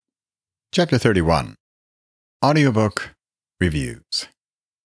Chapter 31. Audiobook Reviews.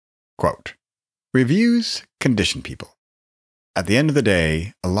 Quote, "Reviews condition people. At the end of the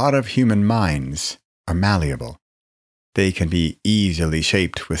day, a lot of human minds are malleable. They can be easily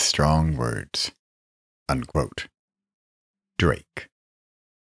shaped with strong words." Unquote. Drake.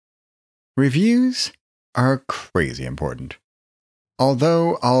 Reviews are crazy important.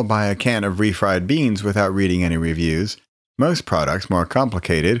 Although I'll buy a can of refried beans without reading any reviews, most products more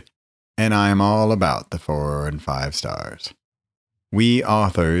complicated, and I'm all about the 4 and 5 stars. We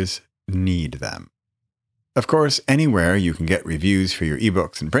authors need them. Of course, anywhere you can get reviews for your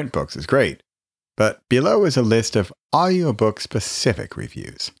ebooks and print books is great, but below is a list of audiobook-specific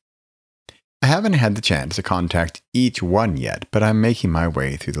reviews. I haven't had the chance to contact each one yet, but I'm making my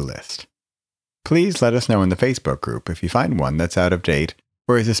way through the list. Please let us know in the Facebook group if you find one that's out of date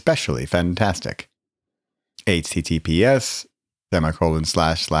or is especially fantastic.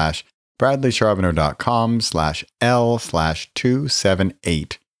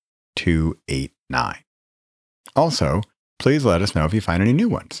 https://bradleycharbonneau.com/L/278-289. Also, please let us know if you find any new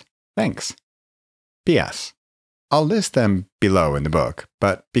ones. Thanks. P.S. I'll list them below in the book,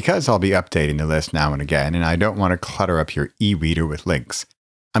 but because I'll be updating the list now and again and I don't want to clutter up your e-reader with links,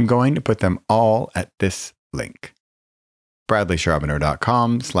 I'm going to put them all at this link.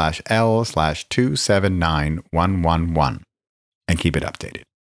 bradleycharbonneau.com/L/279111 and keep it updated.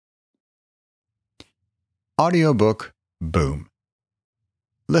 Audiobook Boom.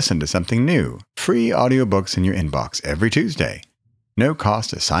 Listen to something new. Free audiobooks in your inbox every Tuesday. No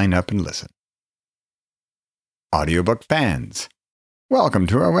cost to sign up and listen. Audiobook fans. Welcome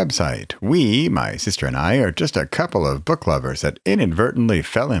to our website. We, my sister and I, are just a couple of book lovers that inadvertently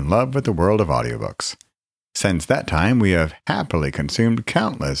fell in love with the world of audiobooks. Since that time, we have happily consumed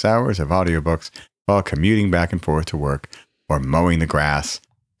countless hours of audiobooks while commuting back and forth to work, or mowing the grass,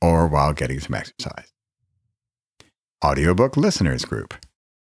 or while getting some exercise. Audiobook Listeners Group.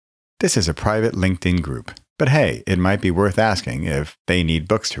 This is a private LinkedIn group, but hey, it might be worth asking if they need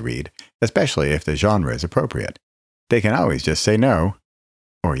books to read, especially if the genre is appropriate. They can always just say no,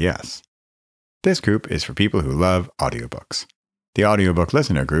 or yes. This group is for people who love audiobooks. The Audiobook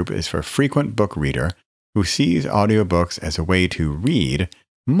Listener Group is for frequent book reader who sees audiobooks as a way to read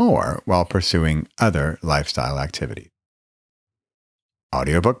more while pursuing other lifestyle activities.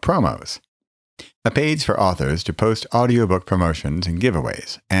 Audiobook Promos. A page for authors to post audiobook promotions and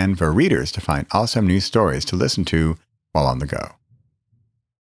giveaways, and for readers to find awesome new stories to listen to while on the go.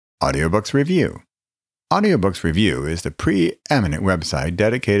 Audiobooks Review. Audiobooks Review is the preeminent website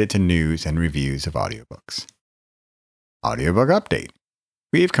dedicated to news and reviews of audiobooks. Audiobook Update.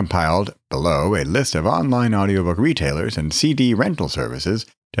 We've compiled below a list of online audiobook retailers and CD rental services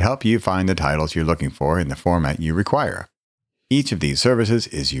to help you find the titles you're looking for in the format you require. Each of these services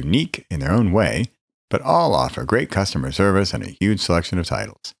is unique in their own way, but all offer great customer service and a huge selection of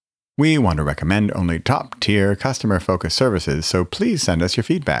titles. We want to recommend only top-tier, customer-focused services, so please send us your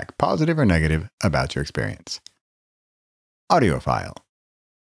feedback, positive or negative, about your experience. Audiophile.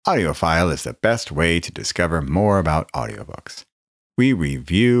 Audiophile is the best way to discover more about audiobooks. We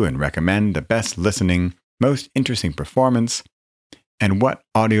review and recommend the best listening, most interesting performance, and what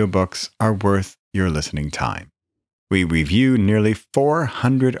audiobooks are worth your listening time. We review nearly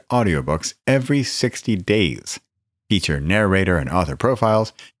 400 audiobooks every 60 days, feature narrator and author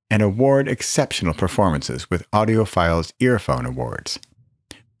profiles, and award exceptional performances with Audiophile's Earphone Awards.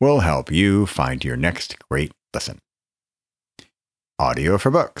 We'll help you find your next great listen. Audio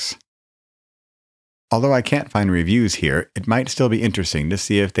for Books. Although I can't find reviews here, it might still be interesting to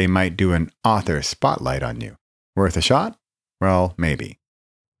see if they might do an author spotlight on you. Worth a shot? Well, maybe.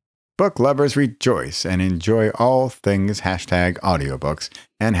 Book lovers rejoice and enjoy all things #audiobooks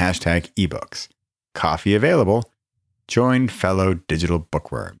and #ebooks. Coffee available. Join fellow digital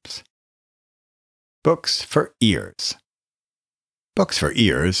bookworms. Books for Ears. Books for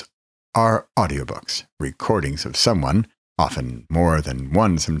Ears are audiobooks, recordings of someone, often more than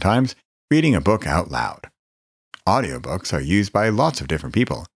one sometimes, reading a book out loud. Audiobooks are used by lots of different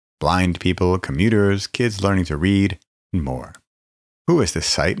people: blind people, commuters, kids learning to read, and more. Who is this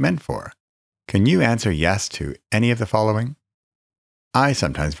site meant for? Can you answer yes to any of the following? I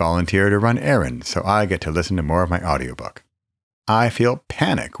sometimes volunteer to run errands, so I get to listen to more of my audiobook. I feel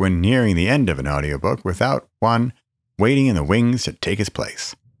panic when nearing the end of an audiobook without one waiting in the wings to take its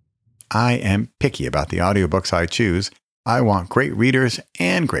place. I am picky about the audiobooks I choose. I want great readers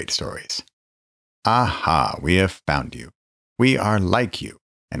and great stories. Aha, we have found you. We are like you,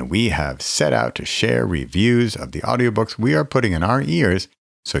 and we have set out to share reviews of the audiobooks we are putting in our ears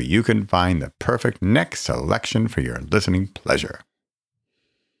so you can find the perfect next selection for your listening pleasure.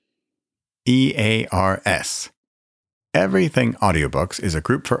 EARS. Everything Audiobooks is a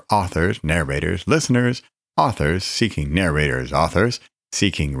group for authors, narrators, listeners, authors seeking narrators, authors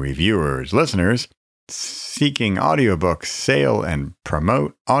seeking reviewers, listeners, seeking audiobooks, sale and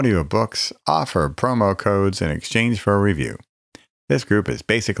promote audiobooks, offer promo codes in exchange for a review. This group is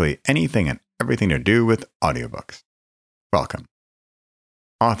basically anything and everything to do with audiobooks. Welcome.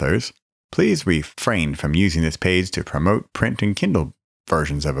 Authors, please refrain from using this page to promote print and Kindle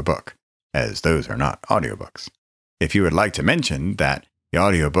versions of a book, as those are not audiobooks. If you would like to mention that the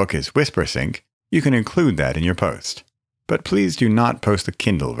audiobook is WhisperSync, you can include that in your post. But please do not post the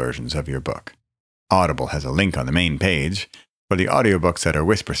Kindle versions of your book. Audible has a link on the main page for the audiobooks that are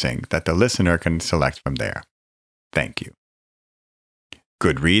WhisperSync that the listener can select from there. Thank you.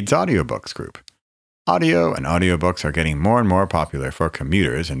 Goodreads Audiobooks Group. Audio and audiobooks are getting more and more popular for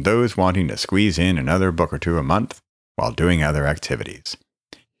commuters and those wanting to squeeze in another book or two a month while doing other activities.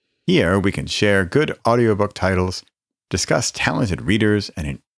 Here we can share good audiobook titles, discuss talented readers,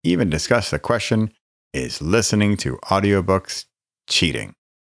 and even discuss the question, is listening to audiobooks cheating?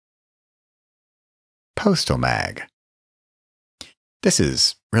 Postal Mag. This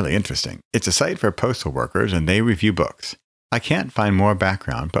is really interesting. It's a site for postal workers and they review books. I can't find more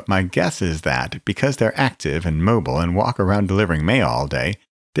background, but my guess is that because they're active and mobile and walk around delivering mail all day,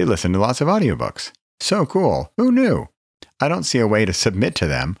 they listen to lots of audiobooks. So cool. Who knew? I don't see a way to submit to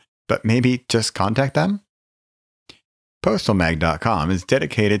them, but maybe just contact them? PostalMag.com is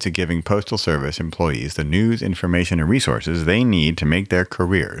dedicated to giving Postal Service employees the news, information, and resources they need to make their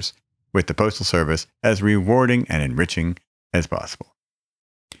careers with the Postal Service as rewarding and enriching as possible.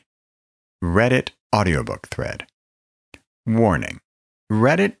 Reddit audiobook thread. Warning.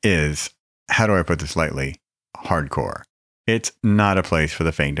 Reddit is, how do I put this lightly, hardcore. It's not a place for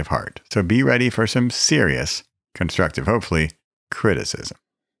the faint of heart, so be ready for some serious, constructive, hopefully, criticism.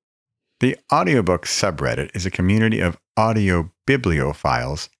 The audiobook subreddit is a community of audio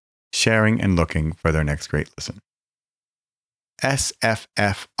bibliophiles sharing and looking for their next great listen.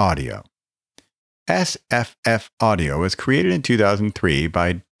 SFF Audio. SFF Audio was created in 2003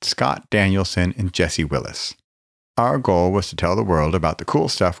 by Scott Danielson and Jesse Willis. Our goal was to tell the world about the cool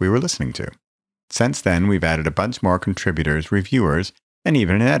stuff we were listening to. Since then, we've added a bunch more contributors, reviewers, and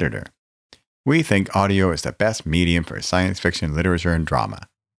even an editor. We think audio is the best medium for science fiction, literature, and drama.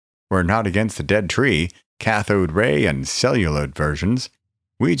 We're not against the dead tree, cathode ray, and celluloid versions.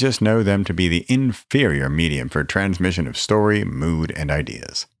 We just know them to be the inferior medium for transmission of story, mood, and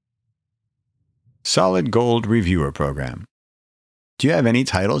ideas. Solid Gold Reviewer Program. Do you have any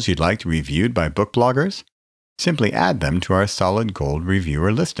titles you'd like reviewed by book bloggers? Simply add them to our Solid Gold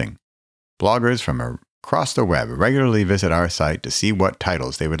Reviewer listing. Bloggers from across the web regularly visit our site to see what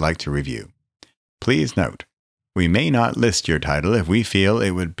titles they would like to review. Please note, we may not list your title if we feel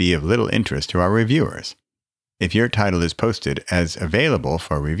it would be of little interest to our reviewers. If your title is posted as available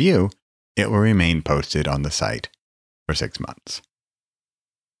for review, it will remain posted on the site for 6 months.